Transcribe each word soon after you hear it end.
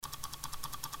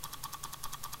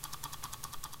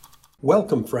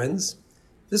Welcome, friends.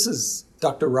 This is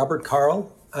Dr. Robert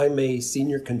Carle. I'm a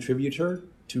senior contributor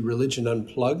to Religion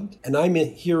Unplugged, and I'm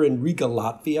here in Riga,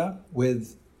 Latvia,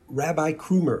 with Rabbi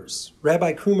Krumers.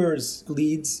 Rabbi Krumers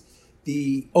leads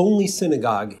the only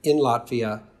synagogue in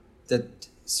Latvia that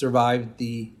survived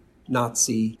the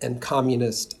Nazi and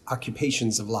communist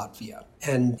occupations of Latvia.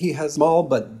 And he has a small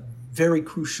but very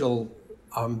crucial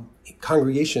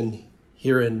congregation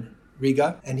here in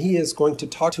Riga, and he is going to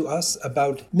talk to us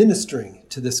about ministering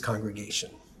to this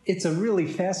congregation. It's a really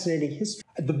fascinating history.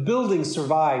 The building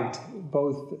survived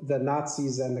both the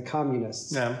Nazis and the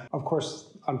communists. Yeah. Of course,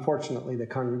 unfortunately, the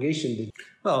congregation did.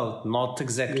 Well, not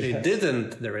exactly Yes.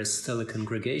 didn't. There is still a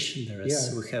congregation.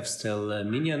 We have still a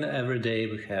minyan every day.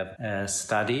 We have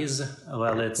studies.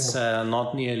 Well, it's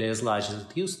not nearly as large as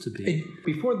it used to be.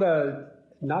 Before the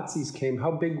Nazis came, how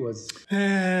big was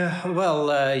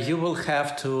it? You will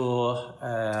have to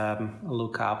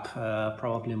look up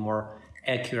probably more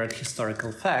accurate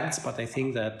historical facts, but I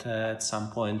think that at some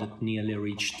point it nearly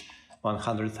reached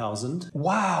 100,000.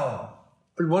 Wow!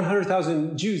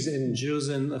 100,000 Jews in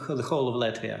the whole of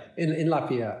Latvia. In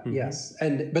Latvia, yes.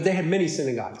 But they had many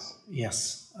synagogues.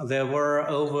 Yes, there were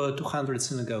over 200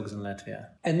 synagogues in Latvia.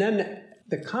 And then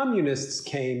the communists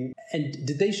came, and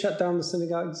did they shut down the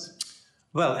synagogues?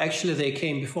 Well, actually, they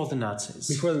came before the Nazis.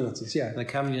 Before the Nazis, yeah. The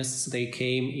communists, they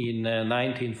came in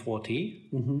 1940,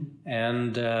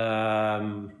 and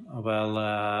a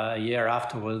year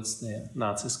afterwards, the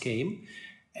Nazis came.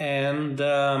 And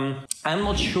I'm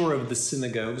not sure if the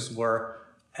synagogues were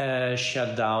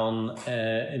shut down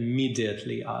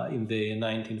immediately in the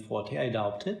 1940. I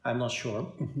doubt it. I'm not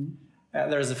sure.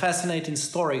 There's a fascinating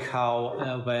story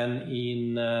how when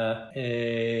in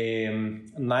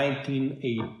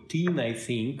 1918, I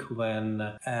think, when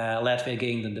Latvia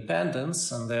gained independence,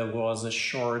 and there was a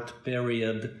short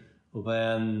period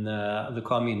when the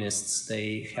communists,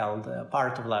 they held a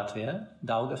part of Latvia,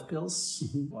 Daugavpils,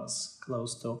 was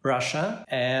close to Russia.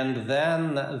 And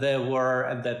then there were,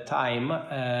 at that time,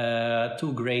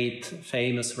 two great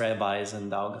famous rabbis in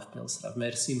Daugavpils,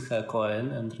 Rav Simcha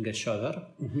Cohen and Riga.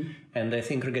 And I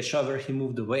think Riga, he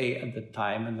moved away at that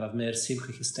time, and Rav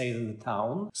Simcha, he stayed in the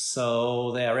town.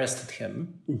 So they arrested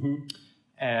him.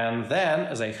 And then,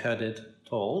 as I heard it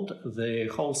told, the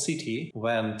whole city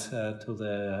went to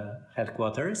the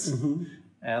headquarters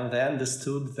and they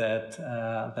understood that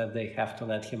they have to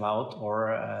let him out,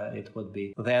 or it would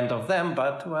be the end of them.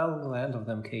 But, the end of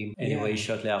them came anyway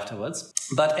shortly afterwards.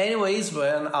 But anyways,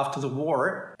 when after the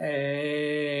war,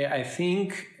 I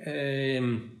think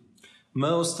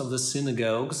most of the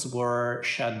synagogues were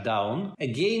shut down.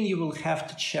 Again, you will have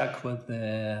to check with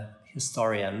the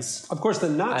historians. Of course, the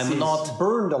Nazis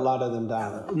burned a lot of them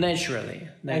down. Naturally.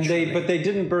 But they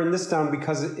didn't burn this down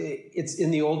because it's in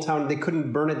the old town. They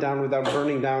couldn't burn it down without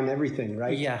burning down everything,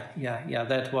 right? Yeah.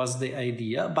 That was the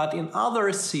idea. But in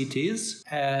other cities,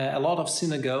 a lot of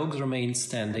synagogues remained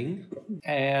standing.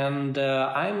 And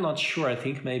I'm not sure. I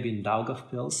think maybe in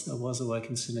Daugavpils there was a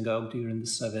working synagogue during the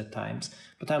Soviet times.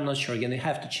 But I'm not sure. Again, you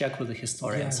have to check with the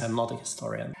historians. I'm not a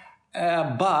historian.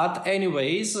 But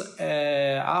anyways,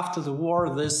 after the war,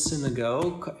 this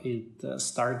synagogue, it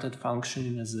started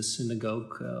functioning as a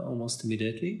synagogue almost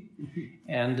immediately.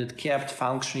 And it kept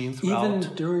functioning throughout.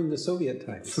 Even during the Soviet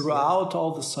times. Throughout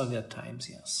all the Soviet times,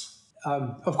 yes.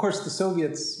 Of course, the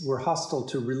Soviets were hostile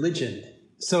to religion.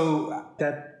 So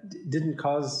that didn't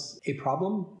cause a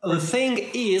problem? The thing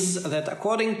is that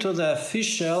according to the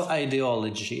official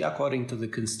ideology, according to the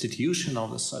constitution of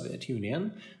the Soviet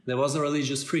Union, there was a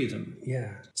religious freedom.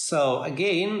 Yeah. So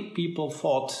again, people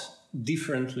thought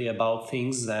differently about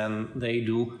things than they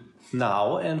do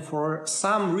now. And for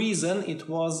some reason, it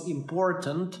was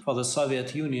important for the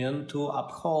Soviet Union to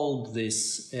uphold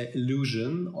this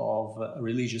illusion of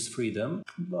religious freedom,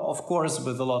 of course,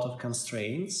 with a lot of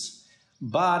constraints.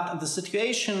 But the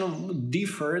situation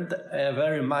differed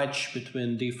very much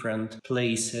between different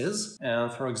places.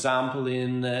 For example,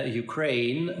 in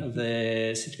Ukraine,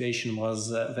 the situation was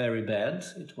very bad.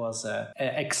 It was an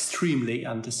extremely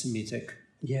anti-Semitic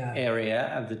area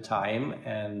at the time.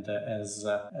 And as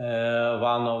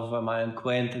one of my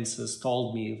acquaintances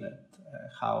told me that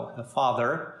how her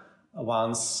father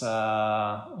once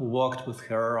walked with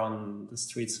her on the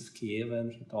streets of Kiev,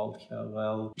 and he told her,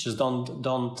 well, just don't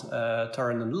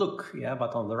turn and look,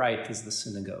 but on the right is the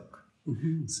synagogue.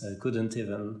 So I couldn't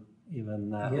even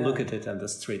look at it on the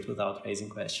street without raising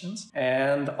questions.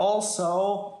 And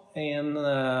also in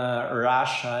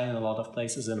Russia, in a lot of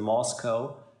places, in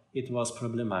Moscow, it was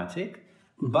problematic.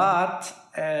 But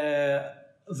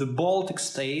the Baltic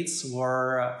states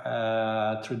were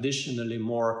traditionally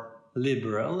more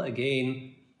liberal.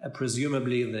 Again,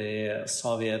 presumably the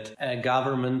Soviet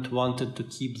government wanted to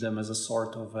keep them as a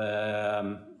sort of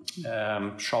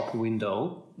shop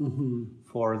window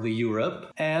for the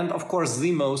Europe. And of course,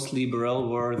 the most liberal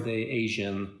were the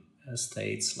Asian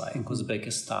states like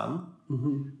Uzbekistan,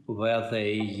 where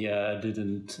they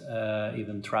didn't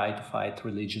even try to fight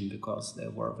religion because they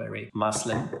were very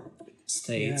Muslim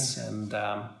states. And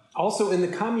also in the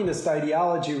communist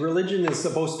ideology, religion is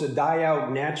supposed to die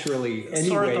out naturally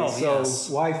anyway, sort of, so yes.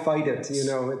 why fight it? You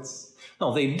know, it's...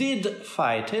 No, they did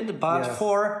fight it, but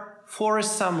for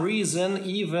some reason,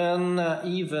 even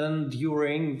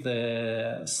during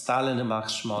the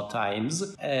Stalin-Ymach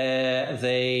times,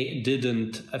 they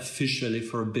didn't officially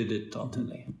forbid it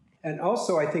totally. And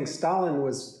also, I think Stalin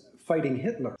was fighting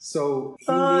Hitler, so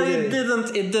it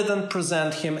didn't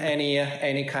present him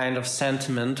any kind of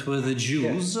sentiment with the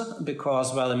Jews,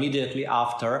 because immediately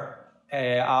after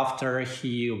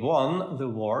he won the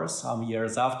war, some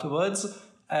years afterwards,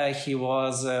 he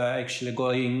was actually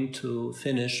going to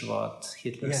finish what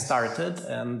Hitler started,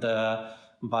 and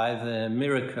by the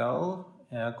miracle,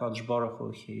 Kodesh Baruch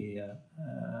Hu, he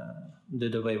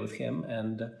did away with him.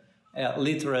 And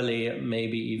literally,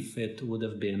 maybe if it would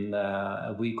have been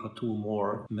a week or two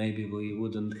more, maybe we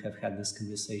wouldn't have had this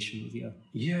conversation with you.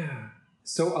 Yeah.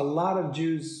 So a lot of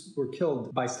Jews were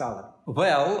killed by Stalin.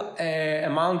 Well,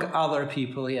 among other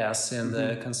people, yes, in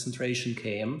the concentration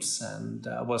camps, and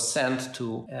was sent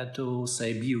to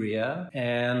Siberia.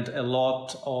 And a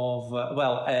lot of,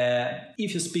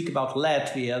 if you speak about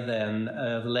Latvia, then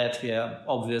Latvia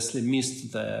obviously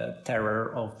missed the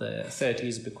terror of the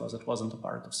 30s because it wasn't a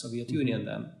part of Soviet Union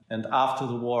then. And after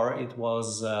the war, it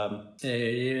was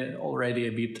already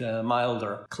a bit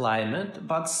milder climate,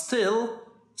 but still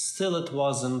it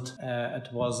wasn't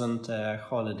a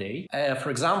holiday. For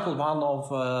example, one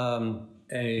of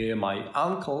my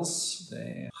uncles,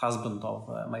 the husband of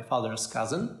my father's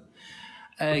cousin,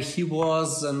 he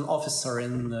was an officer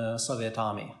in the Soviet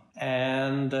army.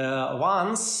 And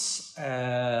once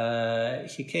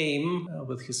he came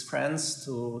with his friends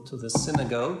to the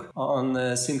synagogue on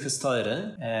Simchas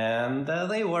Torah, and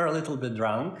they were a little bit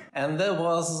drunk, and there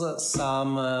was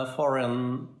some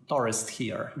foreign tourist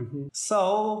here.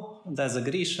 So there's a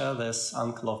Grisha, this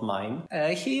uncle of mine.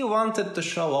 He wanted to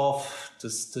show off,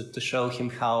 to show him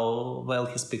how well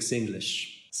he speaks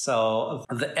English. So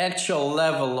the actual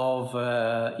level of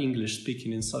English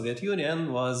speaking in Soviet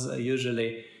Union was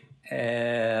usually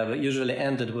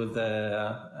ended with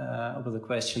the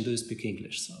question, do you speak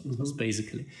English? So it was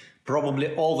basically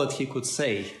probably all that he could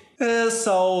say.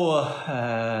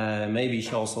 Maybe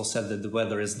he also said that the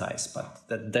weather is nice, but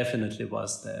that definitely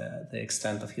was the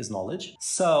extent of his knowledge.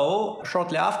 So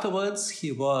shortly afterwards,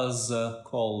 he was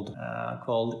called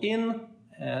in,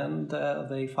 and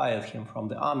they fired him from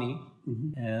the army,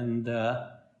 and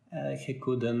he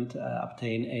couldn't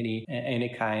obtain any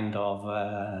kind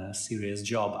of serious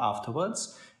job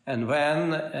afterwards. And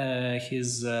when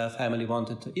his family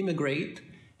wanted to immigrate,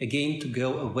 again, to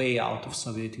go away out of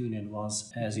Soviet Union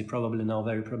was, as you probably know,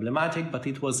 very problematic, but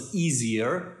it was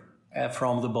easier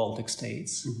from the Baltic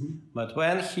states. But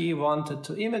when he wanted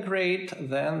to immigrate,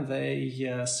 then they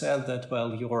said that,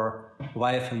 well, your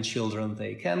wife and children,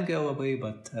 they can go away,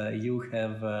 but you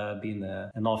have been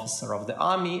an officer of the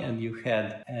army, and you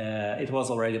had, it was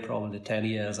already probably 10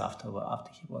 years after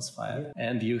he was fired,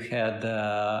 and you had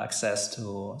access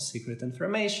to secret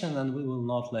information, and we will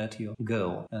not let you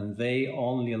go. And they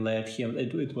only let him,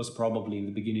 it was probably in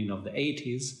the beginning of the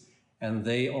 80s, and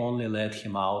they only let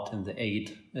him out in the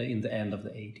end of the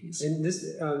 80s. And this,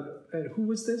 who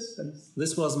was this?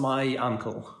 This was my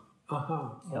uncle.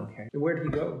 Okay. And where did he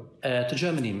go? To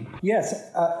Germany.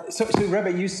 Yes. So, Rabbi,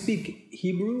 you speak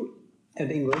Hebrew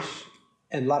and English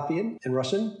and Latvian and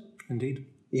Russian? Indeed.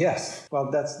 Yes.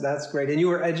 Well, that's great. And you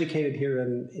were educated here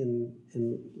in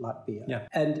Latvia. Yeah.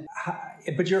 And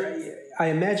but I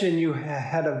imagine you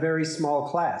had a very small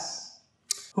class.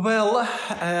 Well,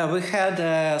 we had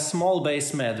a small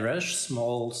base medrash,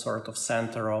 small sort of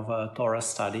center of Torah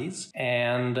studies,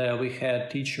 and we had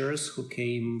teachers who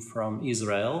came from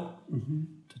Israel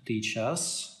to teach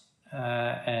us,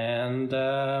 and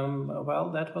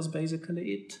that was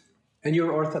basically it. And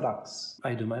you're Orthodox?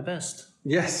 I do my best.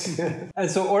 Yes. And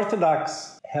so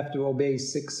Orthodox have to obey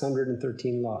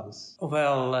 613 laws.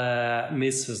 Well,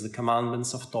 mitzvahs, the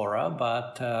commandments of Torah,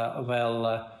 but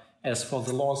as for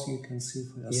the laws, you can see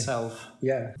for yourself.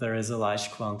 Yeah. There is a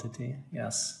large quantity,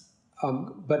 yes.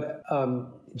 But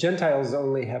Gentiles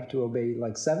only have to obey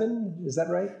like 7, is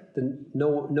that right? The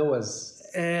Noah's.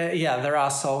 There are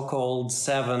so-called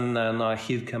 7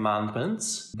 Noahic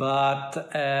commandments. But,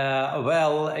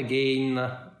 again,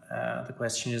 the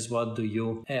question is, what do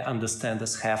you understand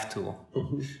as have to?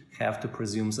 Have to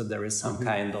presumes that there is some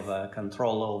kind of a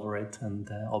control over it, and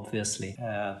obviously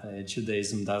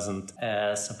Judaism doesn't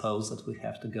suppose that we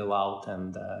have to go out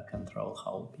and control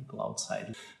how people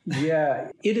outside. Yeah,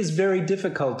 it is very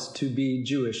difficult to be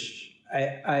Jewish.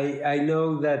 I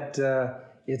know that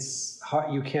it's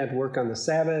hard, you can't work on the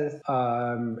Sabbath,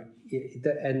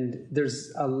 and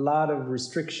there's a lot of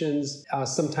restrictions.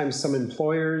 Sometimes some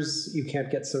employers, you can't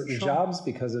get certain jobs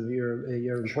because of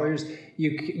your employers.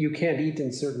 You can't eat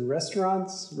in certain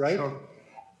restaurants, right?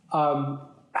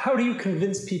 How do you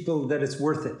convince people that it's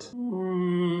worth it?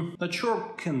 Not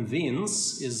sure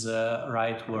convince is a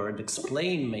right word.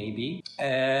 Explain, maybe.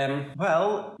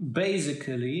 Well,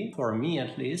 basically, for me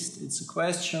at least, it's a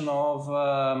question of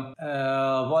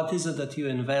what is it that you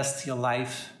invest your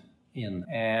life in,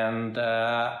 and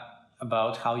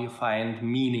about how you find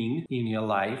meaning in your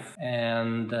life,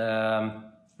 and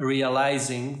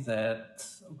realizing that,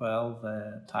 well,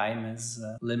 the time is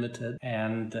limited,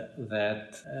 and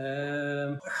that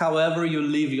however you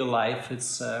live your life,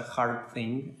 it's a hard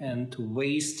thing, and to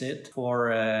waste it for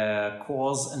a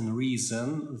cause and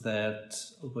reason that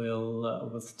will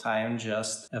with time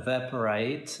just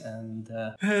evaporate, and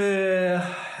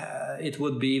it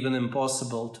would be even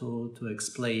impossible to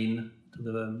explain to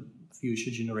the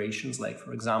future generations. Like,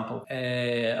 for example,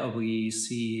 we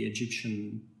see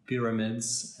Egyptian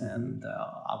pyramids and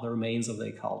other remains of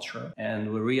their culture,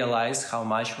 and we realize how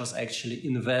much was actually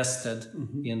invested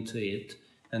into it.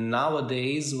 And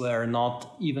nowadays we're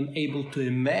not even able to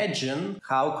imagine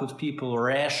how could people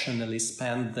rationally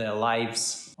spend their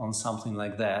lives on something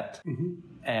like that.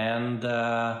 And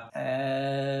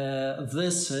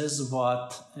this is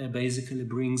what basically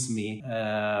brings me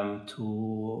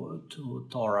to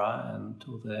Torah and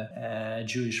to the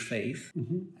Jewish faith,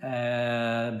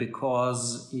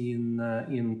 because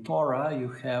in Torah you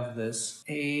have this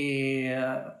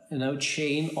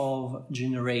chain of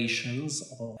generations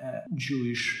of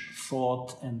Jewish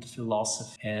thought and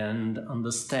philosophy and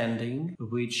understanding,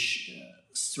 which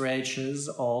stretches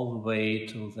all the way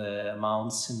to the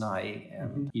Mount Sinai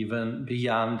and even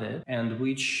beyond it, and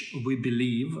which we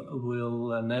believe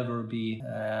will never be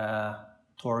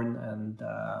torn and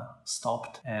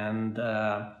stopped. And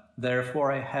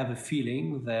therefore I have a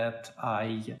feeling that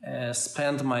I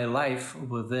spend my life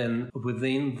within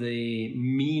the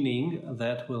meaning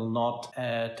that will not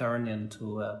turn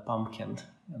into a pumpkin,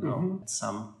 at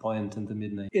some point in the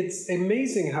midnight. It's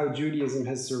amazing how Judaism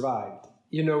has survived.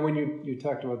 When you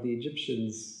talked about the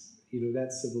Egyptians,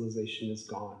 that civilization is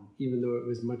gone, even though it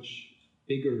was much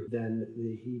bigger than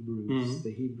the Hebrews.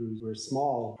 The Hebrews were a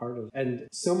small part of it. And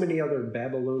so many other,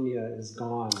 Babylonia is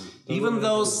gone. Even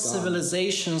those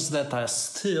civilizations that are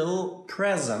still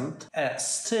present,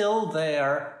 still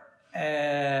their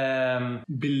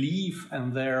belief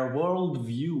and their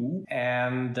worldview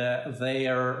and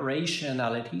their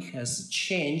rationality has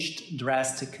changed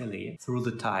drastically through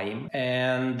the time,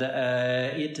 and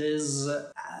it is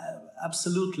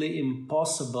absolutely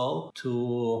impossible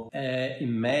to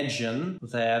imagine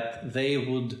that they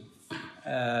would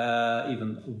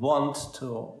even want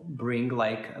to bring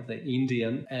like the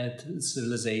Indian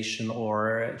civilization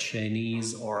or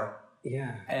Chinese or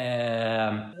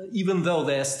even though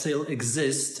they still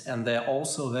exist and they're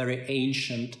also very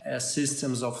ancient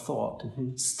systems of thought,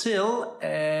 still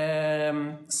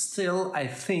I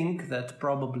think that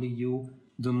probably you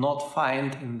do not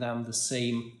find in them the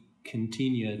same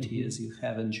continuity as you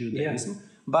have in Judaism.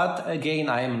 But again,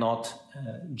 I am not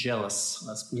jealous,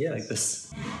 let's put it like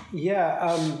this.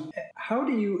 How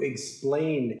do you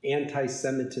explain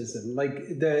anti-Semitism?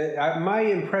 My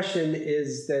impression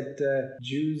is that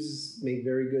Jews make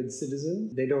very good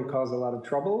citizens. They don't cause a lot of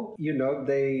trouble.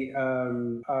 They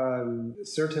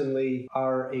certainly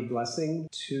are a blessing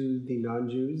to the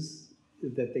non-Jews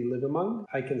that they live among.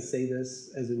 I can say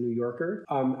this as a New Yorker.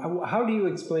 How do you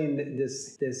explain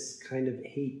this kind of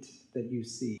hate that you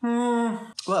see?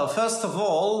 Well, first of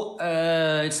all,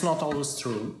 it's not always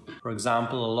true. For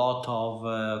example, a lot of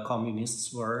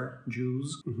communists were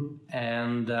Jews,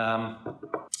 and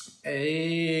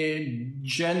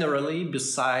generally,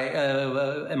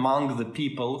 among the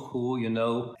people who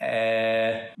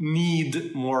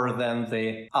need more than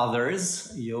the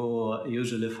others, you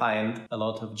usually find a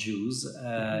lot of Jews.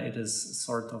 It is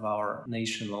sort of our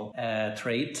national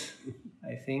trait.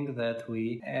 I think that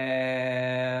we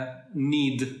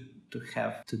need to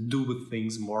have to do with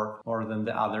things more than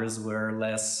the others. We're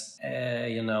less,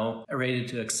 ready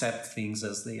to accept things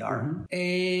as they are.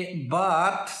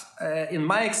 But in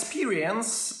my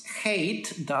experience,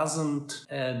 hate doesn't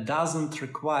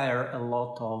require a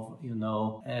lot of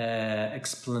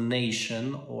explanation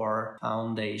or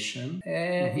foundation.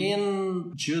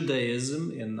 In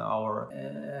Judaism, in our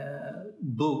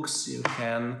books, you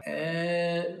can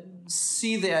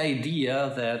see the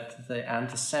idea that the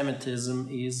anti-Semitism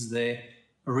is the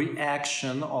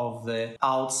reaction of the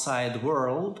outside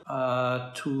world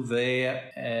to the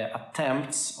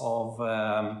attempts of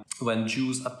when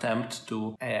Jews attempt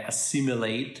to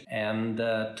assimilate and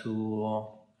to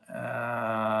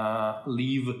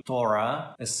leave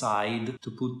Torah aside,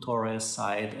 to put Torah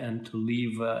aside, and to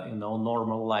live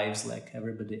normal lives like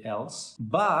everybody else.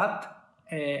 But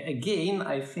again,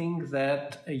 I think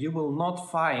that you will not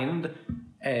find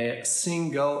a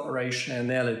single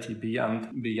rationality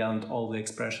beyond all the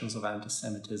expressions of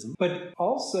anti-Semitism. But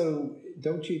also,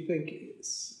 don't you think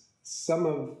some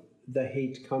of the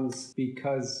hate comes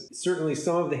because, certainly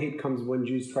some of the hate comes when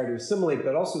Jews try to assimilate,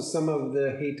 but also some of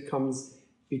the hate comes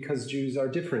because Jews are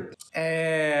different?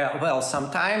 Well,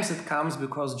 sometimes it comes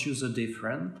because Jews are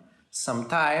different.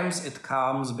 Sometimes it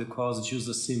comes because Jews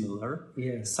are similar.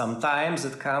 Yeah. Sometimes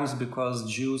it comes because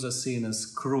Jews are seen as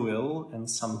cruel, and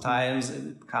sometimes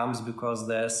it comes because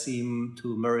they seem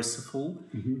too merciful,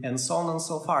 and so on and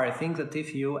so far. I think that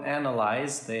if you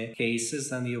analyze the cases,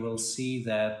 then you will see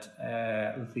that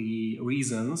the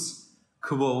reasons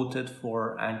quoted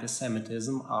for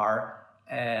anti-Semitism are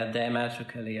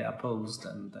diametrically opposed,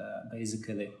 and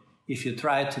basically, if you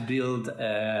try to build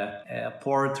a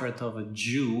portrait of a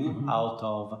Jew out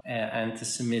of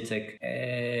anti-Semitic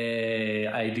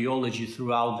ideology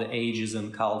throughout the ages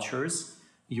and cultures,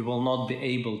 you will not be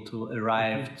able to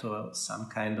arrive to some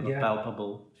kind of a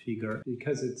palpable figure.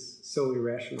 Because it's so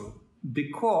irrational.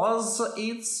 Because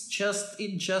it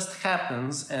just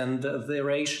happens, and the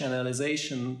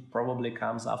rationalization probably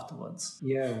comes afterwards.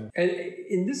 Yeah. And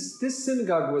in this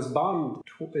synagogue was bombed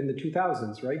in the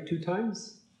 2000s, right? 2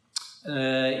 times?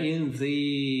 In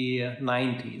the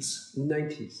 90s.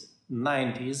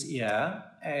 90s, yeah.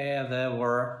 There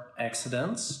were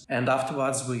accidents, and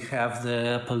afterwards we have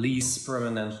the police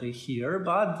permanently here.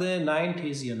 But the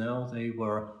 90s, they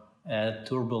were a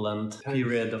turbulent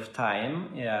period of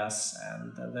time, yes,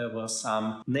 and there were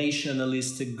some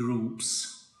nationalistic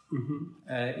groups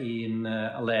in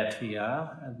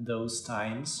Latvia at those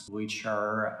times, which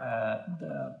are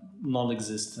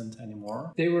non-existent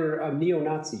anymore. They were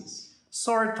neo-Nazis.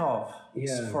 Sort of,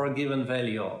 for a given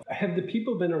value. Have the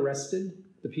people been arrested,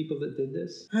 the people that did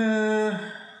this?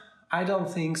 I don't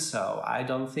think so. I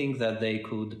don't think that they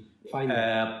could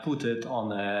put it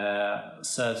on a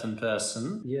certain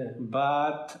person. Yeah.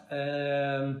 But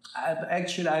I'm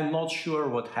not sure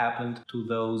what happened to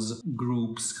those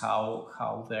groups,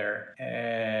 how their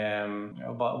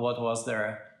what was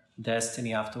their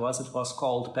destiny afterwards. It was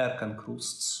called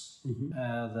Perkankrusts.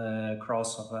 The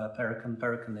cross of Perkan.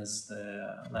 Perkan is the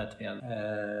Latvian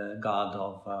god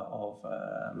of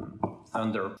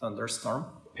thunderstorm.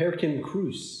 Perkan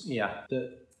Krus. Yeah.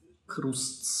 The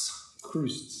Krusts.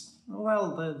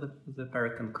 Well, the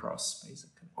Perkan cross,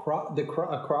 basically.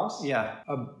 A cross? Yeah.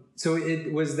 So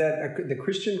it was that the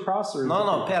Christian cross, or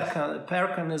no?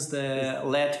 Perkan is the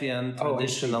Latvian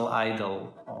traditional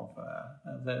idol of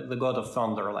the god of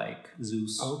thunder, like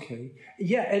Zeus. Okay.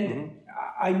 Yeah, and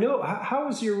I know. How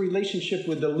is your relationship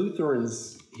with the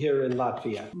Lutherans here in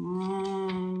Latvia?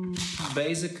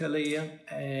 Basically,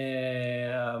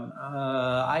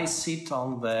 I sit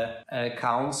on the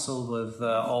council with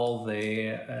all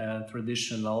the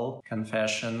traditional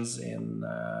confessions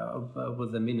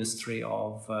with the Ministry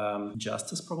of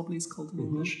Justice, probably it's called in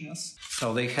English, yes.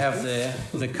 So they have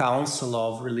the council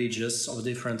of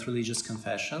different religious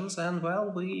confessions, and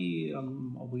well, we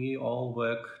all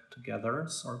work together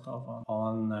sort of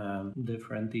on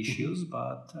different issues,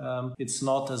 but it's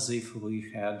not as if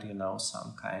we had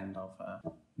some kind of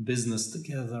business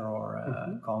together or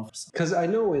a conference. Because I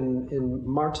know in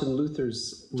Martin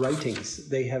Luther's writings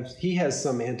he has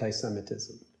some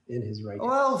anti-Semitism in his writings.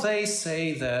 Well, they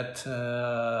say that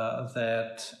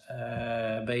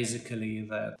basically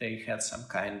that they had some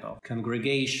kind of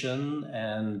congregation,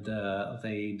 and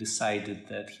they decided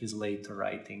that his later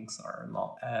writings are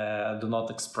do not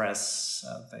express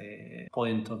the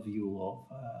point of view of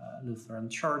Lutheran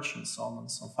Church and so on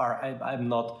and so far. I'm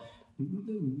not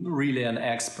really an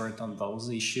expert on those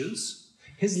issues.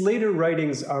 His later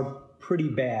writings are pretty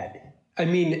bad. I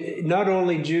mean, not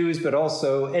only Jews, but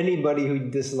also anybody who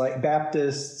dislikes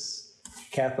Baptists,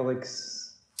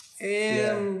 Catholics.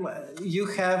 You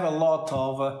have a lot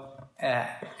of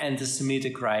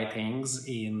anti-Semitic writings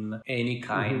in any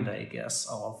kind, I guess,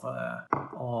 of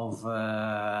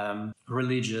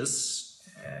religious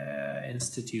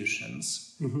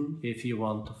institutions. If you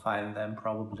want to find them,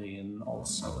 probably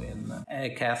also in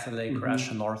Catholic,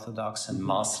 Russian Orthodox, and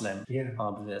Muslim,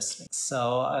 obviously.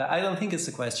 So I don't think it's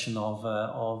a question of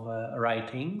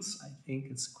writings. I think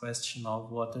it's a question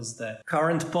of what is the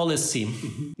current policy.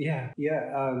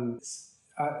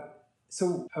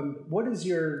 So what is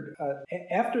your,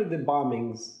 after the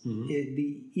bombings,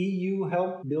 the EU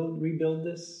helped rebuild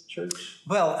this church?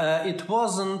 Well, it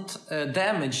wasn't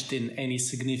damaged in any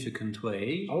significant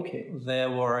way. Okay. There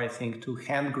were, I think, 2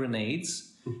 hand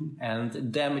grenades and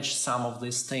it damaged some of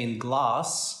the stained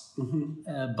glass.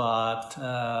 But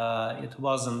it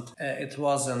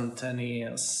wasn't any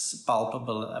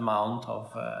palpable amount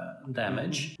of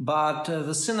damage. But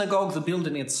the synagogue, the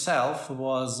building itself,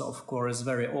 was of course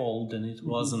very old, and it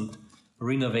wasn't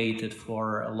renovated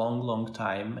for a long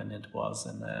time, and it was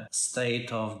in a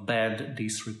state of bad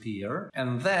disrepair.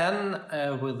 And then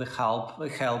with the help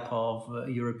of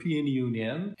European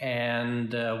Union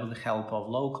and with the help of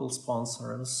local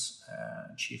sponsors,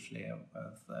 chiefly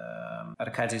with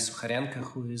Arkady Sukharenko,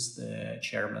 who is the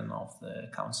chairman of the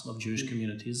Council of Jewish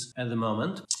Communities at the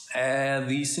moment,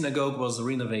 the synagogue was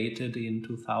renovated in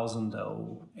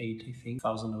 2008, I think.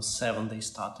 2007 they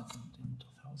started.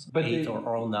 But 8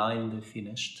 or 9 they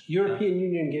finished. European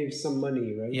Union gave some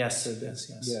money, right? Yes.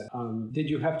 Yeah. Did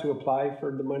you have to apply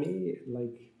for the money?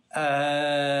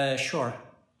 Sure.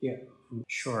 Yeah.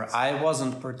 Sure. I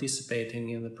wasn't participating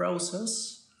in the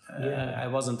process. I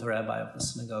wasn't a rabbi of the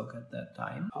synagogue at that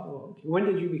time. Oh, okay. When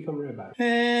did you become rabbi?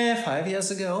 5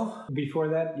 years ago. Before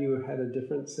that, you had a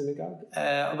different synagogue?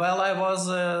 Well, I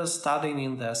was studying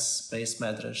in the Space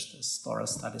Medrash, the Torah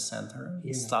Study Center,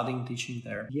 studying, teaching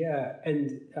there. Yeah,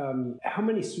 and how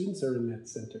many students are in that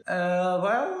center?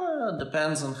 Well,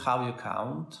 depends on how you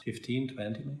count, 15,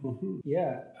 20 maybe.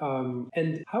 Yeah,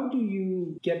 and how do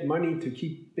you get money to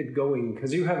keep it going?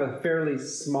 Because you have a fairly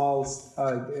small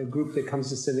group that comes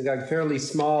to synagogue. Fairly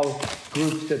small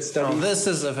group that studies. Oh, this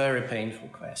is a very painful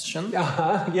question.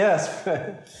 Yes.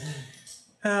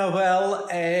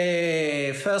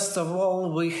 First of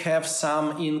all, we have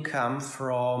some income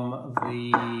from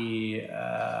the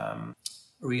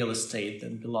real estate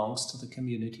that belongs to the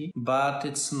community, but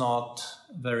it's not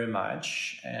very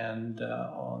much, and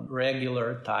on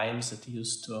regular times it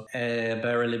used to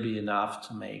barely be enough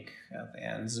to make the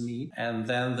ends meet. And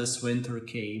then this winter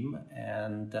came,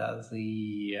 and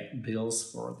the bills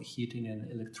for the heating and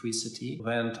electricity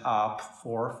went up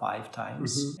 4 or 5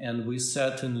 times, and we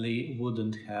certainly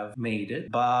wouldn't have made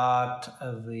it. But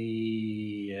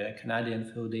the Canadian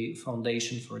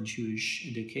Foundation for Jewish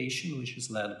Education, which is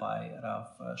led by Rav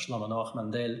Shlomo Noach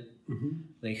Mandel,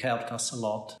 they helped us a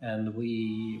lot, and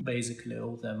we basically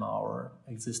owe them our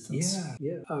existence.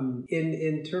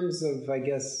 In terms of, I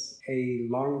guess, a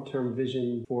long-term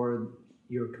vision for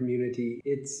your community,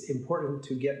 it's important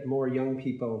to get more young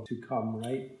people to come,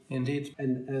 right? Indeed.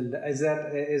 And is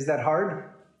that hard?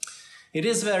 It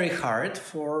is very hard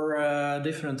for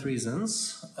different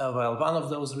reasons. One of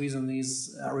those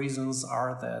reasons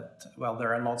are that,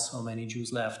 there are not so many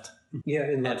Jews left.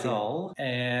 In at all.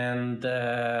 And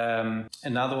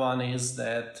another one is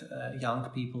that young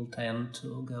people tend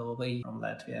to go away from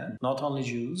Latvia. Not only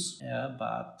Jews,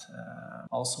 but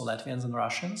also Latvians and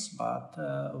Russians. But,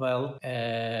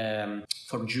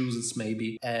 for Jews it's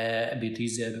maybe a bit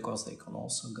easier because they can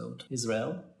also go to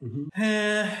Israel.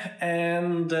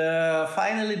 And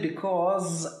finally,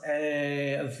 because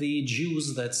the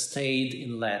Jews that stayed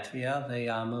in Latvia, they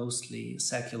are mostly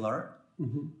secular.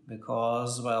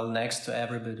 Because, next to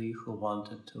everybody who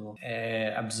wanted to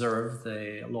observe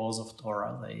the laws of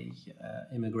Torah, they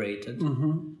immigrated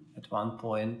at one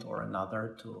point or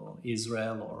another to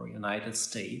Israel or United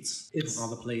States, or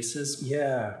other places.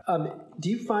 Yeah. Do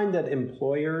you find that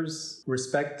employers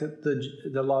respect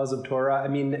the laws of Torah? I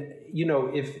mean,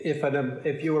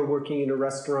 if you were working in a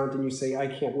restaurant and you say, I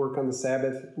can't work on the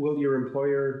Sabbath, will your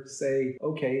employer say,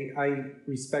 okay, I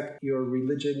respect your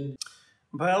religion?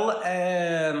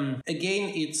 Again,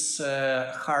 it's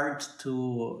hard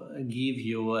to give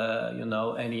you,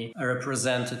 any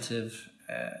representative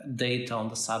data on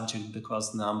the subject,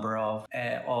 because the number of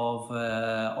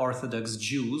Orthodox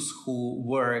Jews who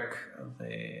work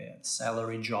the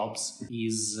salary jobs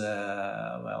is,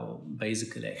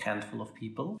 basically a handful of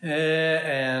people.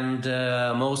 And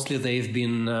mostly they've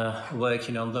been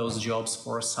working on those jobs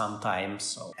for some time.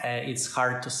 So it's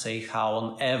hard to say how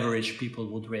on average people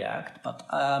would react. But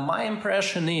my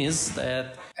impression is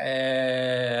that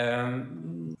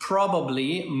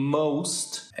probably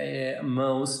most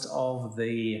of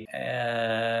the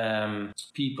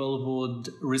people would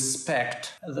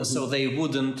respect, so they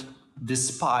wouldn't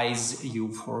despise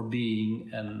you for being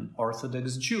an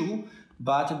Orthodox Jew,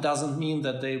 but it doesn't mean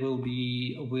that they will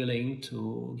be willing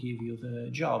to give you the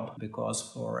job, because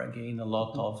for again a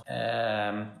lot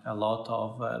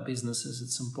of businesses,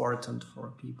 it's important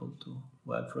for people to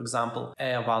work. For example,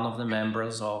 one of the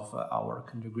members of our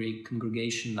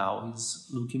congregation now is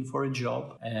looking for a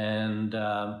job, and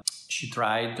she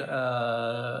tried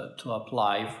to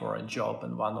apply for a job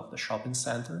in one of the shopping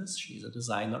centers. She's a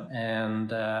designer, and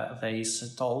they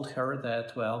told her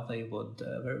that, well, they would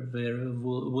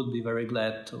be very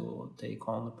glad to take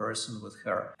on a person with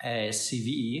her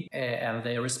CV, and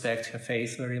they respect her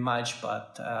faith very much,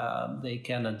 but they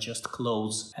cannot just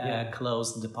close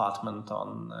the department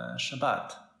on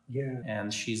Shabbat. Yeah.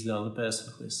 And she's the only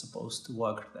person who is supposed to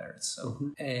work there.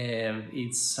 So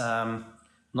it's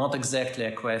not exactly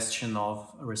a question of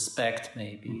respect,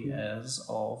 maybe, as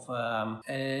of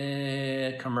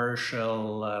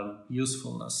commercial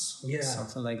usefulness,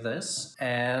 something like this.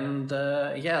 And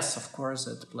yes, of course,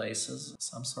 it places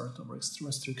some sort of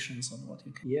restrictions on what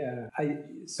you can. Yeah.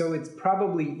 So it's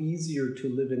probably easier to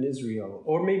live in Israel,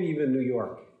 or maybe even New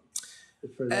York.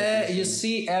 You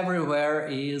see, everywhere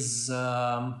is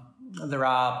there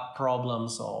are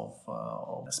problems of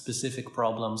specific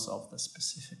problems of the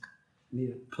specific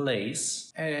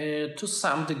place. To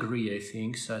some degree, I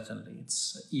think certainly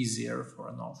it's easier for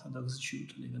an Orthodox Jew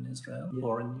to live in Israel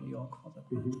or in New York for that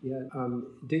matter. Yeah.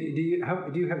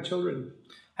 Do you have children?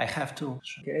 I have two.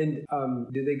 Okay. And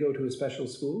do they go to a special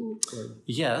school? Or?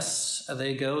 Yes,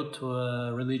 they go to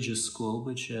a religious school,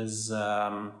 which is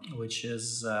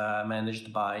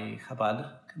managed by Chabad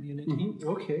community.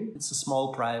 Okay. It's a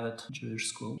small private Jewish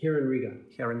school. Here in Riga.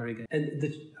 And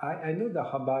I know the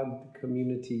Chabad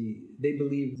community, they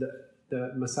believe that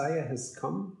the Messiah has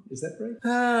come. Is that right?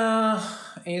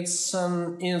 It's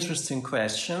an interesting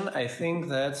question. I think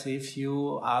that if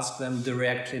you ask them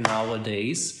directly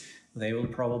nowadays, they will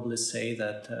probably say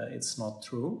that it's not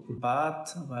true.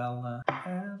 But, well,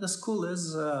 the school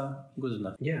is good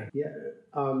enough. Yeah.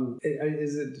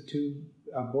 Is it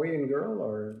a boy and girl,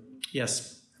 or?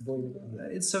 Yes. Boy and girl.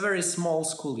 It's a very small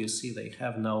school, you see. They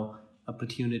have no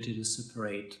opportunity to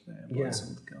separate boys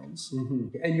and girls.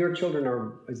 And your children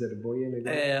is it a boy and a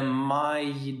girl?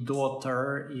 My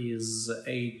daughter is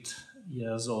 8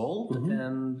 years old,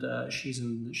 and she's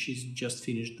just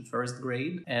finished the first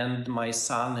grade, and my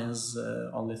son is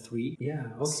only 3. Yeah,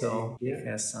 okay. So he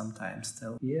has some time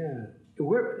still. Yeah.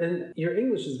 And your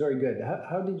English is very good.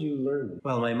 How did you learn?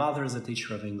 Well, my mother is a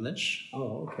teacher of English.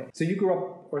 Oh, okay. So you grew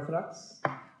up Orthodox?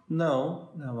 No,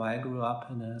 I grew up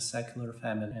in a secular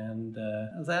family, and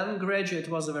then it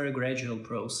was a very gradual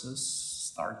process,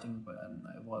 starting when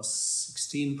I was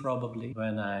 16 probably,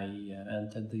 when I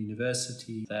entered the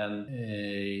university. Then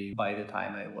by the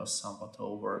time I was somewhat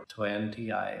over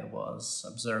 20, I was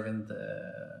observing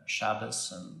the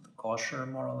Shabbos and the kosher,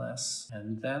 more or less.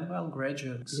 And then, well,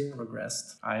 gradually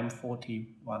progressed. I'm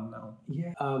 41 now.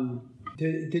 Yeah.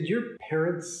 Did your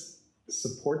parents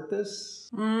support this?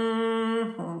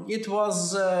 It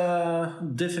was a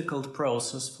difficult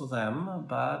process for them,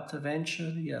 but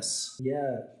eventually, yes.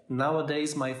 Yeah.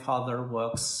 Nowadays, my father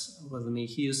works with me.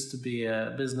 He used to be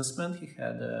a businessman. He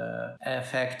had a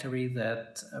factory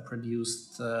that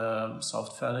produced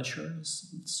soft furniture,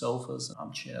 sofas,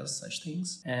 armchairs, such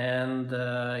things. And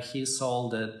he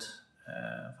sold it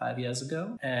 5 years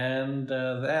ago. And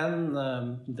then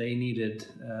they needed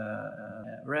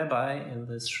a rabbi in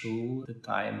this shul at the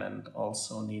time, and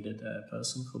also needed a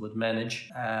person who would manage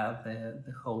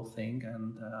the whole thing.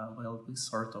 And well, we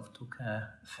sort of took a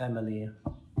family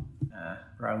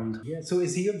round. Yeah. So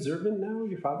is he observant now,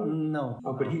 your father? No.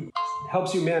 Oh, but he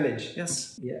helps you manage.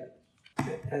 Yes. Yeah.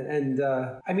 And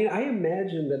I mean, I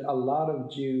imagine that a lot of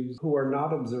Jews who are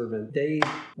not observant, they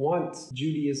want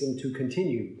Judaism to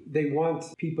continue. They want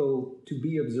people to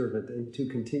be observant and to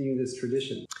continue this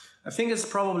tradition. I think it's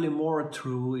probably more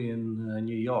true in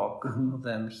New York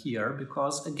than here,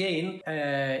 because again,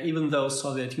 even though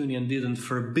Soviet Union didn't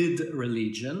forbid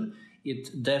religion,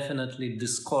 it definitely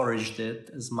discouraged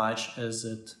it as much as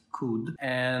it could.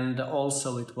 And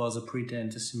also it was a pretty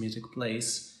anti-Semitic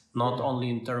place, not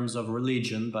only in terms of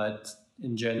religion, but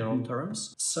in general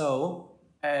terms. So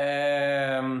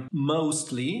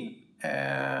mostly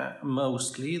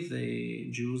the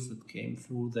Jews that came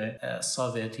through the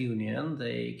Soviet Union,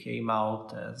 they came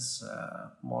out as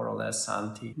more or less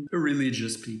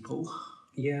anti-religious people.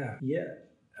 Yeah.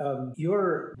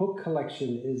 Your book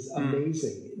collection is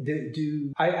amazing.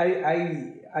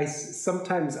 I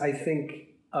sometimes I think,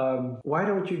 why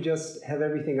don't you just have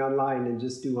everything online and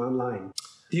just do online?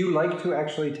 Do you like to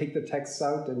actually take the texts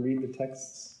out and read the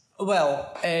texts?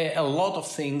 Well, a lot of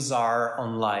things are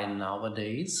online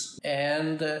nowadays,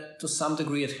 and to some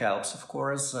degree it helps, of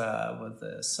course, with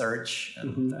the search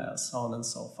and so on and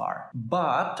so far.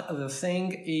 But the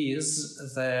thing is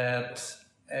that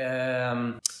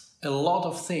a lot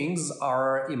of things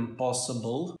are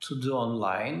impossible to do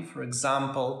online. For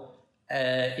example,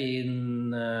 in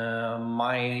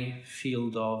my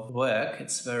field of work,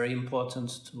 it's very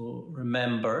important to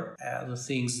remember the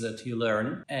things that you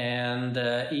learn. And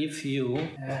if you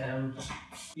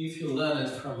learn it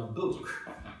from a book,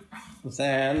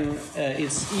 then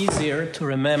it's easier to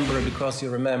remember because you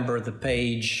remember the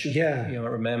page. Yeah. You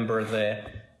remember the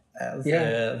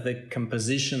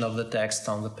composition of the text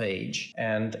on the page,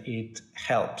 and it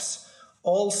helps.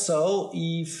 Also,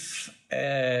 if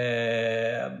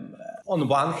on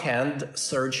one hand,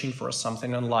 searching for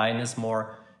something online is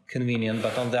more convenient,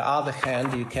 but on the other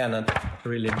hand, you cannot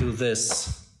really do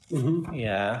this,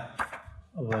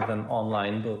 with an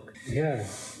online book. Yeah.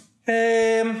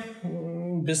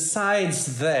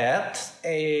 Besides that,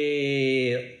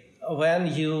 when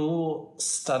you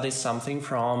study something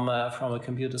from a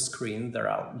computer screen, there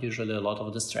are usually a lot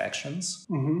of distractions.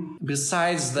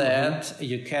 Besides that,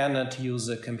 you cannot use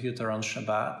a computer on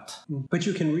Shabbat. But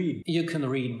you can read. You can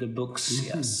read the books,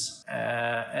 yes.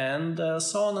 And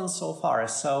so on and so far.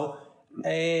 So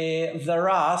there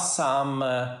are some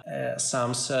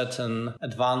certain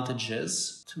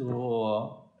advantages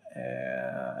to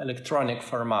electronic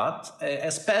format,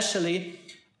 especially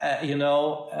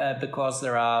because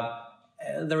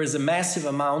there is a massive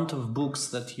amount of books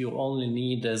that you only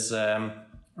need as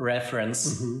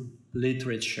reference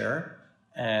literature.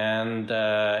 And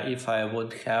if I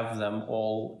would have them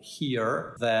all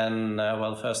here, then,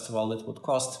 first of all, it would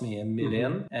cost me $1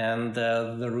 million, and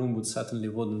the room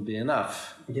wouldn't be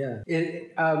enough. Yeah.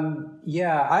 I'm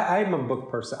a book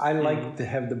person. I like to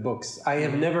have the books. I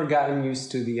have never gotten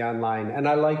used to the online, and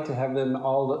I like to have them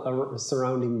all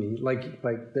surrounding me, like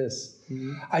this.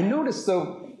 I noticed,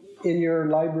 though, in your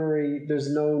library, there's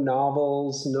no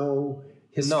novels, no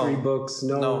history books,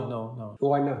 No.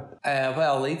 Why not?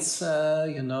 It's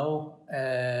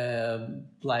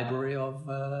library of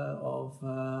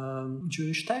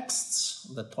Jewish texts,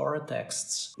 the Torah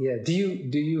texts. Yeah. Do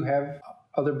you have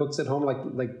other books at home, like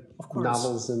of course,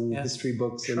 novels and history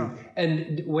books? Sure.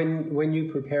 And when you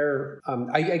prepare,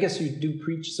 I guess you do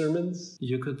preach sermons?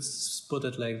 You could put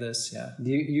it like this, yeah.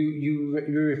 You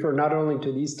refer not only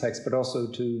to these texts, but also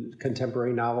to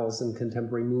contemporary novels and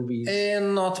contemporary movies?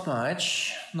 Not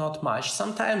much.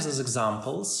 Sometimes as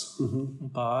examples,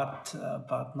 but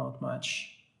not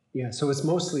much. Yeah, so it's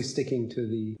mostly sticking to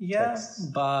the texts.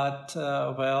 But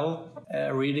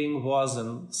reading was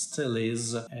and still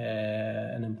is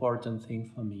an important thing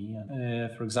for me.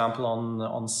 For example,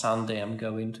 on Sunday I'm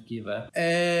going to give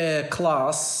a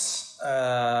class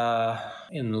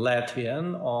in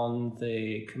Latvian on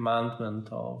the commandment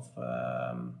of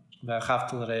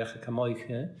 "V'ahavta l'reacha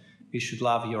kamoicha." You should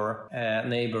love your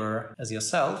neighbor as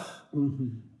yourself.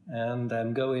 And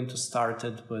I'm going to start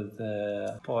it with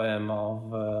a poem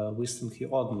of Wisdom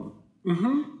Oden,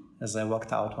 as I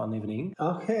walked out one evening.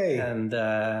 Okay. And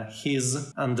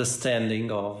his understanding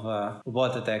of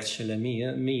what it actually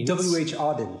means. W.H.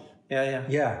 Auden.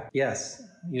 Yeah. Yes.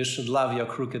 You should love your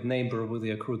crooked neighbor with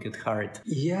your crooked heart.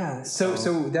 Yeah. So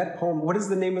that poem, what is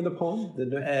the name of the poem?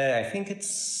 I think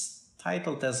it's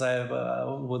titled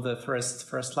with the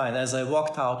first line, "As I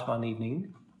walked out one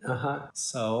evening."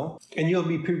 So, and you'll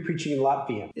be preaching in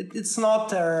Latvia. It's not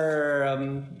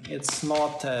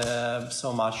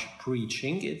so much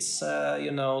preaching. It's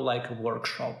like a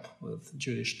workshop with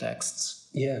Jewish texts.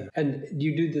 Yeah, and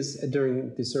you do this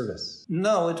during the service?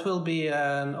 No, it will be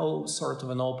sort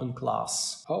of an open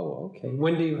class. Oh, okay.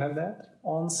 When do you have that?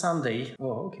 On Sunday.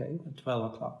 Oh, okay. At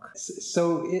 12 o'clock.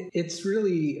 So it's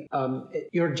really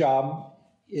your job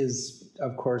is,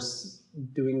 of course,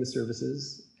 doing the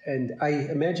services. And I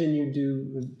imagine you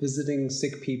do visiting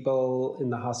sick people in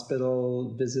the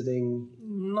hospital, visiting...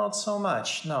 Not so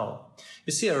much, no.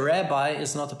 You see, a rabbi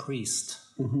is not a priest.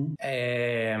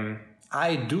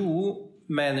 I do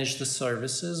manage the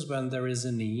services when there is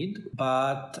a need,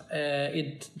 but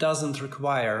it doesn't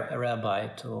require a rabbi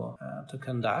to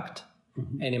conduct.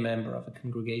 Any member of a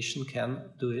congregation can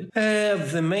do it.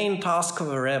 The main task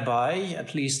of a rabbi,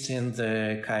 at least in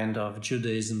the kind of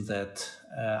Judaism that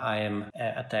I am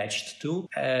attached to,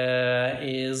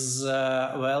 is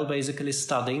basically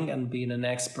studying and being an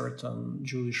expert on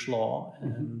Jewish law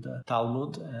and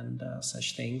Talmud and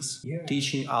such things,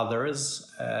 teaching others,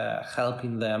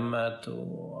 helping them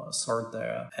to sort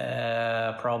their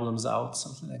problems out,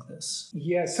 something like this.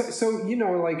 Yeah, so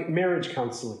like marriage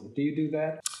counseling, do you do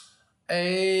that?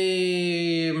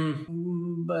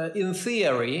 In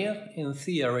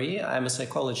theory, I'm a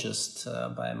psychologist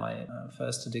by my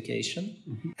first education,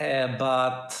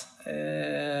 but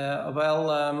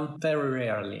very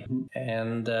rarely.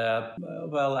 And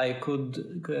I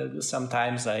could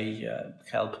sometimes I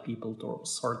help people to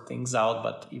sort things out,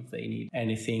 but if they need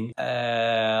anything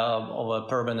of a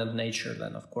permanent nature,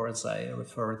 then of course I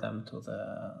refer them to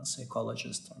the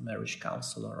psychologist or marriage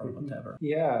counselor or whatever.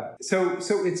 Yeah. So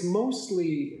it's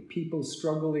mostly people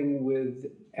struggling with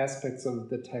aspects of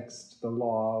the text, the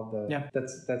law.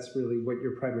 That's really what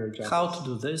your primary job is. How to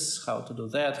do this, how to do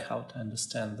that, how to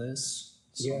understand this.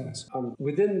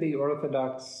 Within the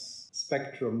Orthodox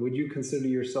spectrum, would you consider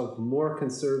yourself more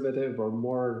conservative or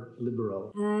more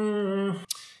liberal?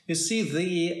 You see,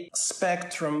 the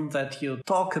spectrum that you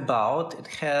talk about, it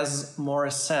has more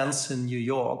sense in New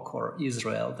York or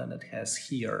Israel than it has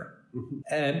here.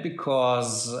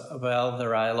 Because,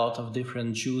 there are a lot of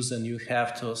different Jews and you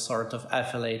have to sort of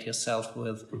affiliate yourself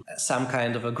with some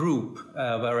kind of a group.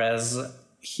 Whereas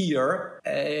here,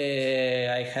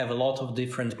 I have a lot of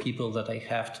different people that I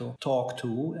have to talk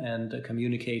to and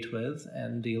communicate with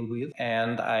and deal with.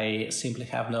 And I simply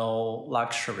have no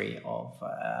luxury of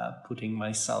putting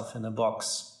myself in a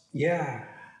box. Yeah.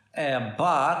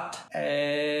 But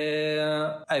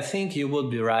I think you would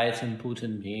be right in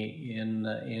putting me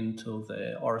into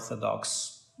the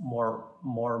Orthodox, more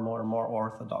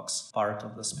Orthodox part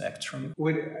of the spectrum.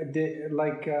 Who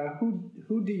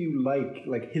do you like?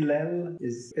 Like Hillel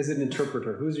is an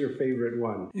interpreter. Who's your favorite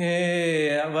one?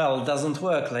 It doesn't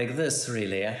work like this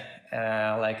really.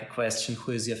 Like a question: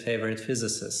 who is your favorite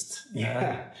physicist?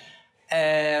 Yeah.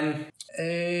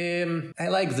 I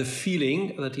like the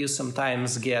feeling that you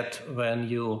sometimes get when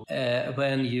you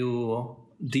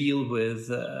deal with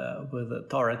the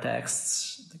Torah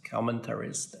texts, the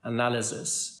commentaries, the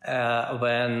analysis,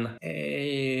 when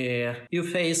you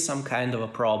face some kind of a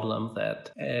problem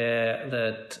that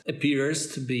appears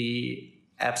to be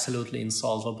absolutely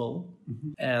insolvable.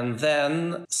 And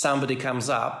then somebody comes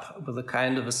up with a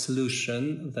kind of a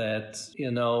solution that,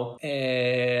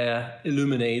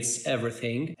 illuminates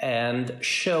everything and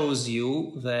shows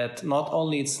you that not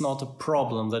only it's not a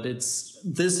problem, that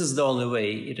this is the only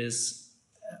way it is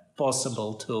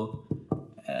possible to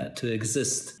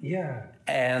exist. Yeah.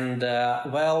 And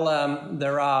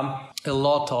there are a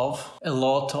lot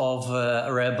of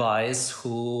rabbis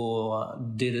who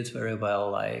did it very well,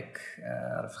 like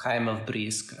Rav Chaim of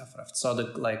Brisk, Rav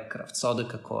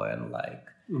Tzadok Cohen, like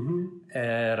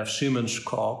Rav Shimon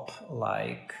Shkop,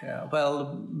 like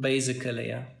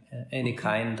basically any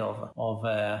kind of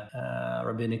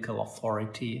rabbinical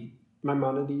authority.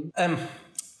 Maimonides.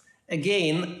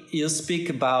 Again, you speak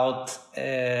about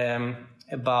how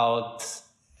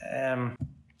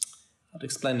to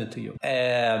explain it to you.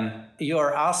 You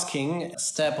are asking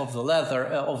step of the ladder,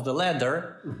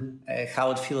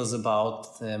 how it feels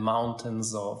about the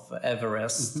mountains of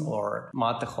Everest or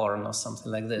Matterhorn or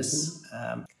something like this.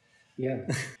 Yeah,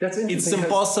 that's interesting.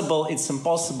 It's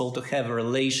impossible to have a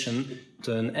relation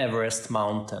to an Everest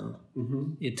mountain.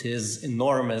 It is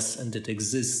enormous and it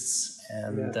exists.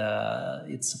 And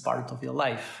it's a part of your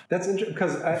life. That's interesting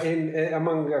because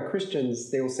among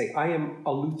Christians, they will say, "I am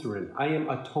a Lutheran. I am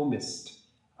a Thomist.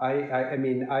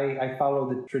 I follow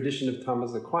the tradition of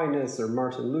Thomas Aquinas or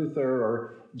Martin Luther or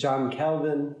John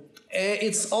Calvin."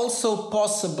 It's also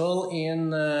possible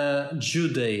in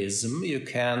Judaism. You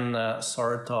can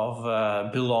sort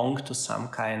of belong to some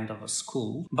kind of a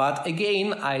school. But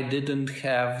again, I didn't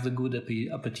have the good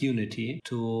opportunity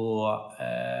to,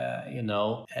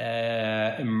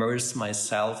 immerse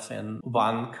myself in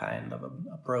one kind of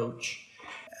approach.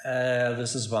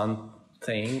 This is one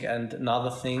thing. And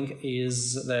another thing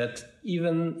is that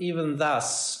even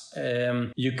thus,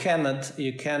 you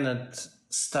cannot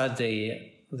study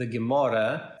the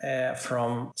Gemara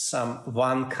from some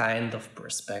one kind of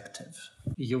perspective.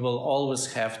 You will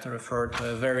always have to refer to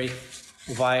a very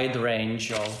wide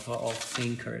range of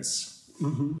thinkers.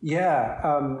 Yeah,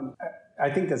 I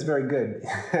think that's very good.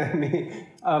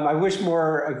 I wish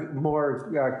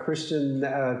more Christian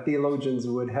theologians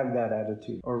would have that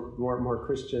attitude, or more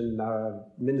Christian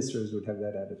ministers would have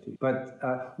that attitude. But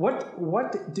what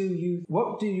do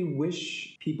you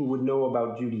wish people would know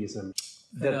about Judaism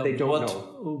that they don't know?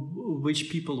 Which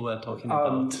people we're talking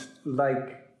about? Like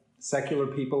secular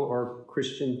people or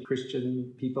Christian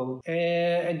people?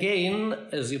 Again,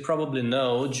 as you probably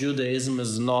know, Judaism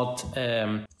is not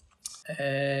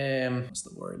what's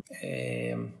the word?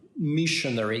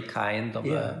 Missionary kind of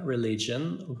a religion.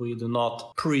 We do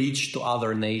not preach to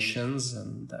other nations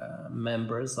and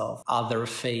members of other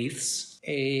faiths.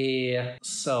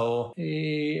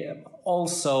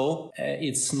 Also,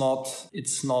 it's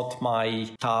not my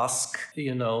task,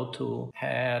 to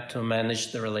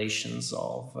manage the relations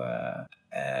of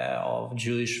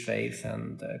Jewish faith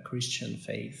and Christian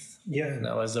faith,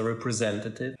 as a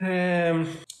representative.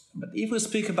 But if we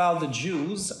speak about the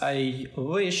Jews, I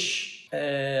wish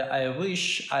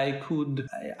I could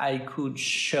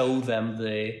show them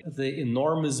the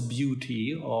enormous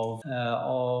beauty of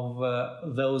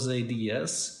those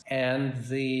ideas and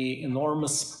the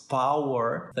enormous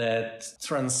power that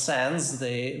transcends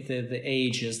the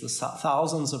ages, the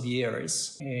thousands of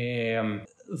years. The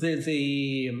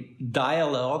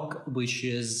dialogue which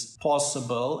is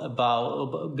possible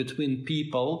between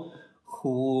people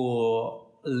who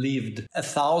lived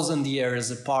 1,000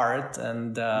 years apart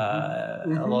and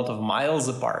a lot of miles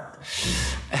apart.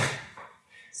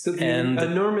 So the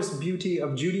enormous beauty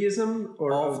of Judaism,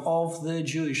 or of the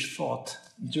Jewish thought.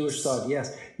 Jewish thought,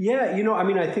 yes. Yeah,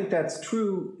 I think that's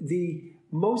true.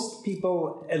 Most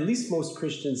people, at least most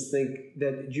Christians, think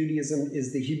that Judaism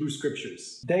is the Hebrew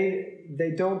Scriptures.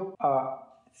 They don't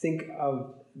think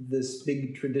of this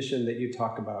big tradition that you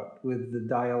talk about with the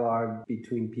dialogue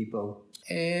between people.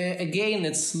 Again,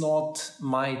 it's not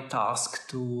my task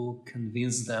to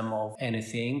convince them of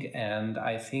anything, and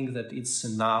I think that it's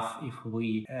enough if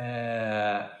we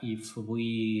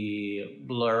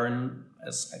learn,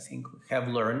 as I think we have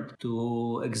learned,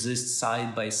 to exist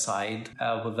side by side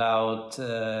without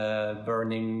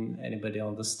burning anybody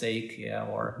on the stake,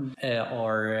 or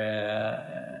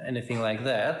anything like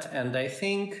that. And I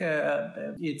think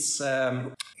it's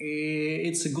a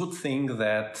good thing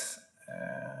that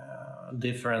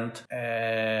different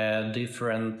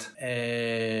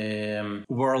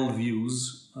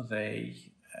worldviews they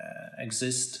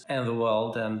exist in the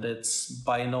world, and it's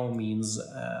by no means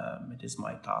it is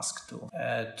my task to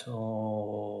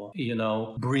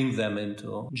bring them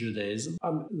into Judaism.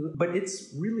 But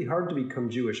it's really hard to become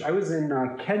Jewish. I was in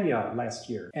Kenya last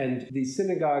year, and the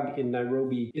synagogue in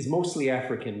Nairobi is mostly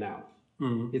African now.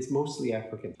 It's mostly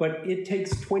African, but it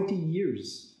takes 20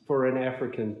 years for an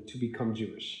African to become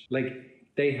Jewish. Like,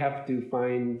 they have to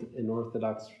find an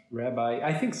Orthodox rabbi.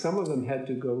 I think some of them had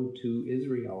to go to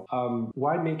Israel.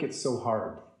 Why make it so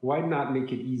hard? Why not make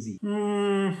it easy?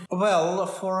 Well,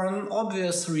 for an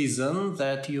obvious reason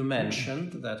that you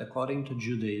mentioned, that according to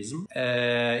Judaism,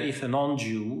 if a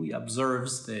non-Jew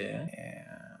observes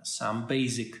some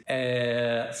basic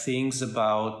things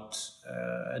about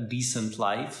a decent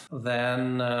life,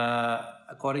 then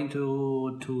according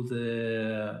to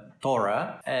the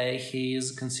Torah, he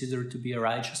is considered to be a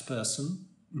righteous person.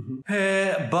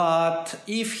 But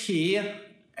if he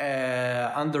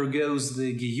undergoes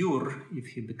the Giyur, if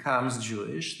he becomes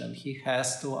Jewish, then he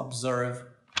has to observe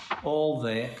all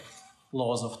the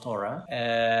laws of Torah.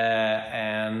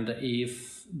 And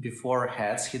if before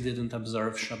Hetz he didn't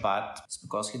observe Shabbat, it's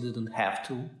because he didn't have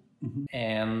to.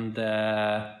 And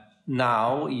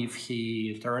now, if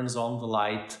he turns on the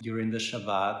light during the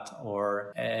Shabbat,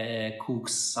 or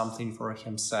cooks something for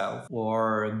himself,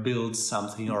 or builds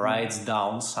something, or writes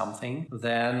down something,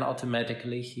 then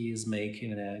automatically he is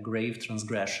making a grave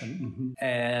transgression.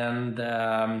 And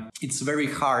it's very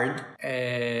hard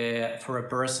for a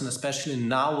person, especially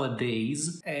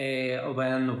nowadays,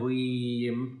 when we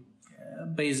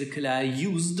basically are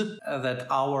used that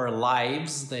our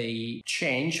lives, they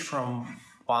change from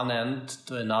one end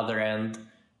to another end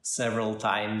several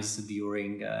times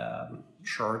during a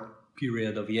short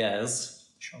period of years,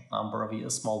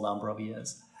 small number of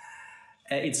years.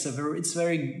 It's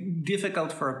very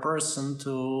difficult for a person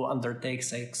to undertake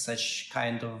such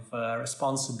kind of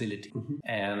responsibility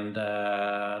and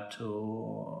to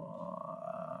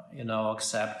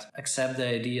accept the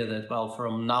idea that, well,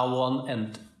 from now on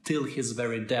and till his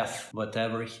very death,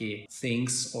 whatever he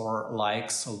thinks or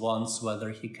likes or wants,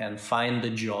 whether he can find a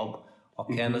job or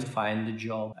cannot find a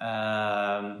job,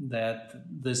 that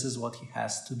this is what he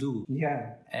has to do.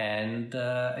 Yeah. And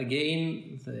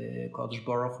again, the Kodesh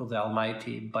Baruch Hu, the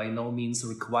Almighty, by no means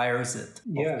requires it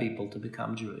of people to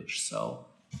become Jewish. So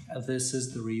this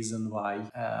is the reason why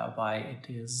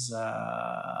it's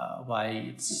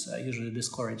usually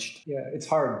discouraged. Yeah, it's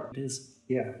hard. It is.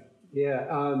 Yeah.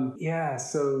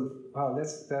 So wow,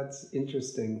 that's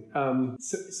interesting. So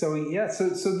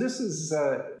this is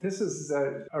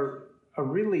a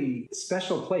really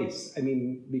special place. I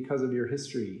mean, because of your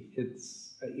history,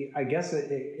 I guess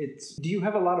it's. Do you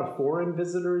have a lot of foreign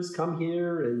visitors come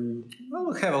here? And well,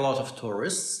 we have a lot of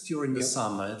tourists during the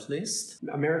summer, at least.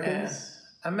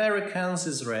 Americans,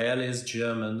 Israelis,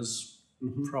 Germans.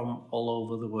 From all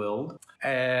over the world.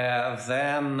 There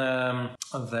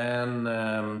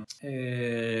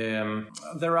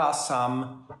are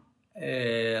some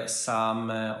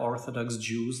Orthodox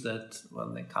Jews that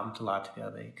when they come to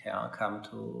Latvia, they can come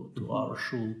to our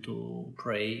shul to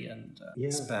pray and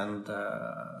spend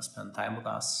time with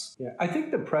us. Yeah, I think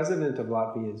the president of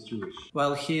Latvia is Jewish.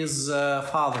 Well, his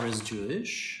father is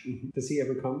Jewish. Does he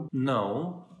ever come?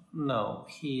 No,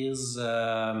 he is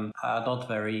not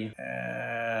very.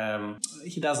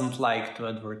 He doesn't like to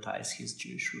advertise his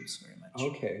Jewish roots very much.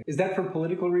 Okay. Is that for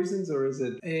political reasons or is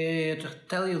it? To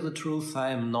tell you the truth,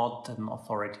 I am not an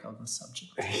authority on the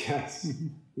subject. Yes.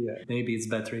 Yeah. Maybe it's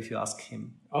better if you ask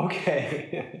him.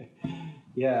 Okay.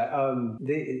 Do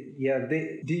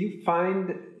you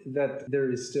find that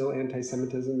there is still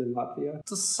anti-Semitism in Latvia?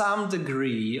 To some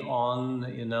degree on,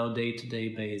 day-to-day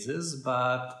basis,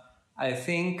 but I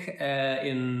think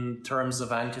in terms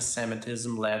of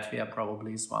anti-Semitism, Latvia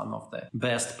probably is one of the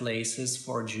best places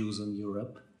for Jews in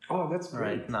Europe. Oh, that's great.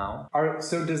 Right now.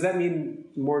 So does that mean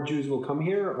more Jews will come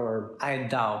here, or? I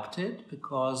doubt it,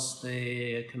 because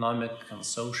the economic and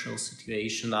social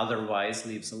situation otherwise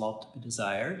leaves a lot to be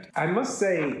desired. I must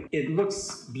say, it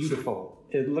looks beautiful.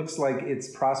 It looks like it's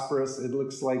prosperous. It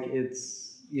looks like it's,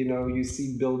 you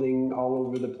see building all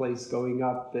over the place going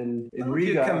up. And in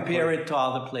Riga, if you compare it to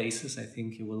other places, I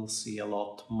think you will see a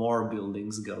lot more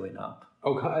buildings going up.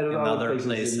 In other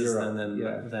places than in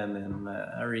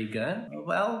Riga.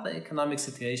 Well, the economic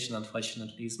situation,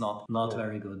 unfortunately, is not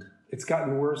very good. It's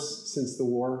gotten worse since the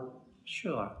war.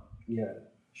 Sure. Yeah.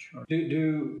 Sure. Do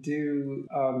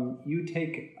you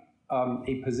take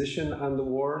a position on the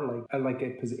war, like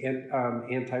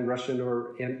anti-Russian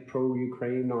or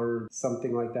pro-Ukraine or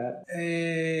something like that?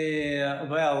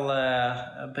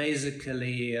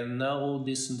 Basically, no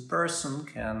decent person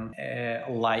can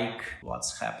like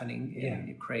what's happening in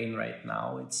Ukraine right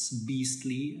now. It's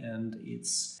beastly and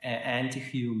it's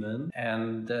anti-human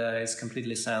and it's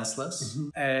completely senseless.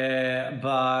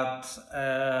 But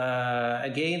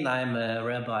again, I'm a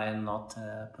rabbi and not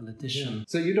a politician. Yeah.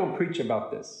 So you don't preach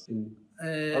about this?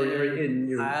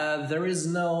 There is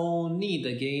no need.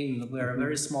 Again, we're a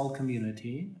very small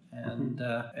community, and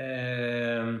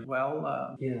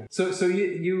So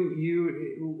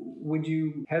you would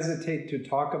you hesitate to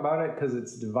talk about it because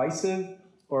it's divisive,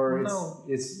 or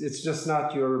it's just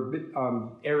not your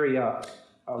area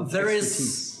of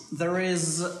expertise? There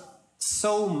is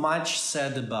so much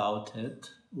said about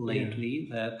it lately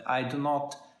that I do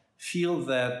not feel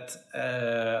that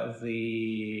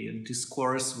the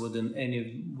discourse would in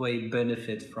any way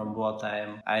benefit from what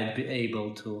I'd be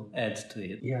able to add to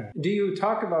it. Yeah. Do you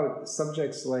talk about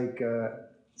subjects like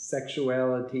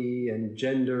sexuality and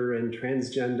gender and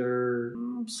transgender?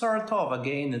 Sort of.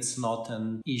 Again, it's not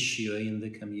an issue in the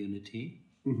community.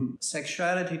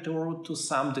 Sexuality to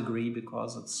some degree,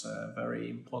 because it's a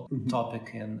very important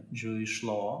topic in Jewish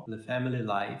law, the family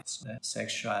life,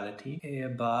 sexuality.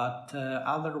 But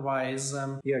otherwise,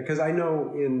 because I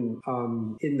know in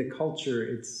the culture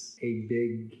it's a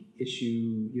big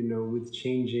issue, with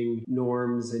changing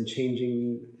norms and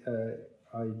changing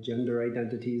gender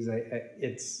identities.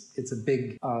 It's a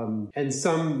big and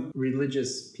some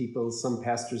religious people, some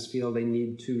pastors feel they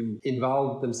need to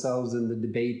involve themselves in the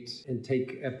debate and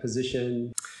take a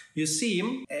position. You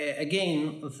see,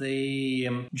 again, the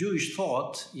Jewish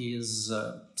thought is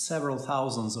several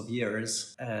thousands of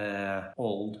years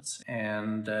old.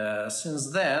 And since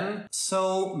then,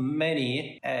 so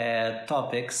many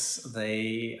topics,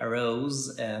 they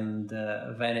arose and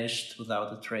vanished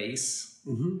without a trace.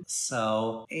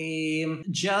 So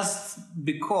just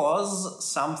because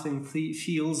something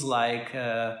feels like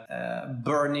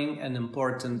burning an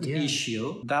important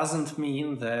issue doesn't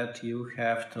mean that you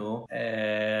have to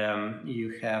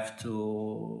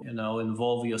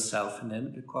involve yourself in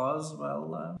it, because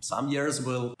some years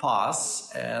will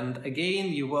pass and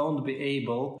again you won't be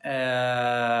able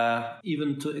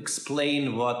even to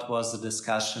explain what was the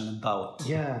discussion about.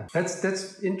 Yeah,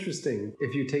 that's interesting.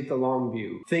 If you take the long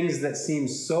view, things that seem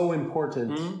so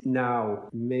important now,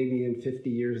 maybe in 50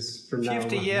 years from now. In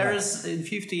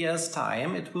 50 years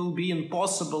time, it will be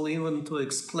impossible even to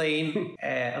explain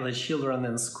the children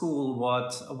in school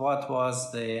what was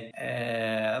the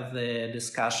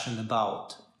discussion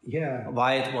about. Yeah.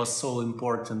 Why it was so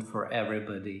important for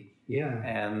everybody. Yeah.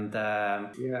 And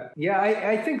I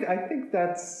think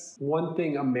that's one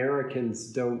thing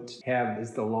Americans don't have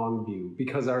is the long view,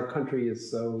 because our country is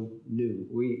so new.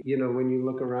 When you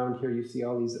look around here, you see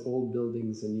all these old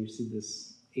buildings and you see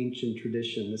this ancient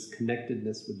tradition, this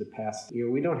connectedness with the past.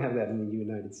 We don't have that in the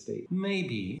United States.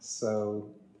 Maybe.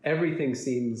 So everything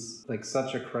seems like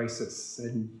such a crisis,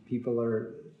 and people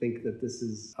think that this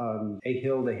is a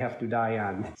hill they have to die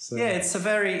on. So. Yeah, it's a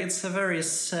very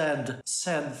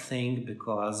sad thing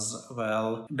because,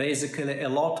 well, basically a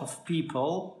lot of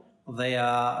people, they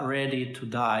are ready to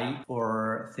die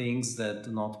for things that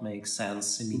do not make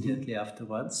sense immediately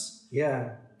afterwards.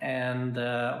 Yeah. And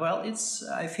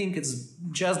I think it's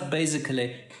just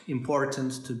basically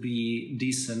important to be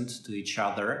decent to each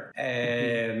other,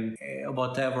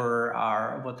 whatever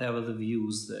the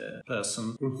views the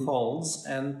person holds,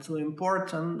 and to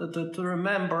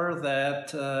remember that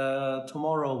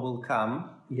tomorrow will come.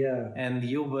 Yeah. And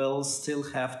you will still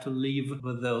have to live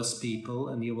with those people,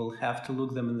 and you will have to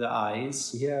look them in the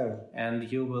eyes. Yeah.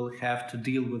 And you will have to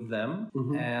deal with them.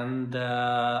 And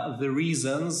the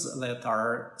reasons that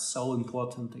are so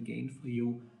important again for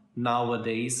you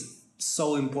nowadays,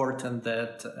 so important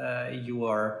that you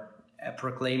are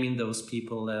proclaiming those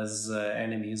people as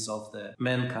enemies of the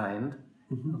mankind.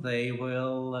 They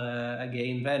will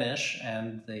again vanish,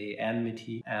 and the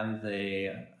enmity and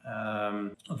the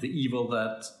evil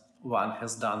that one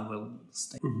has done will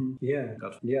stay. Yeah.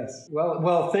 Yes.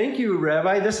 Well, thank you,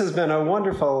 Rabbi. This has been a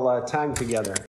wonderful time together.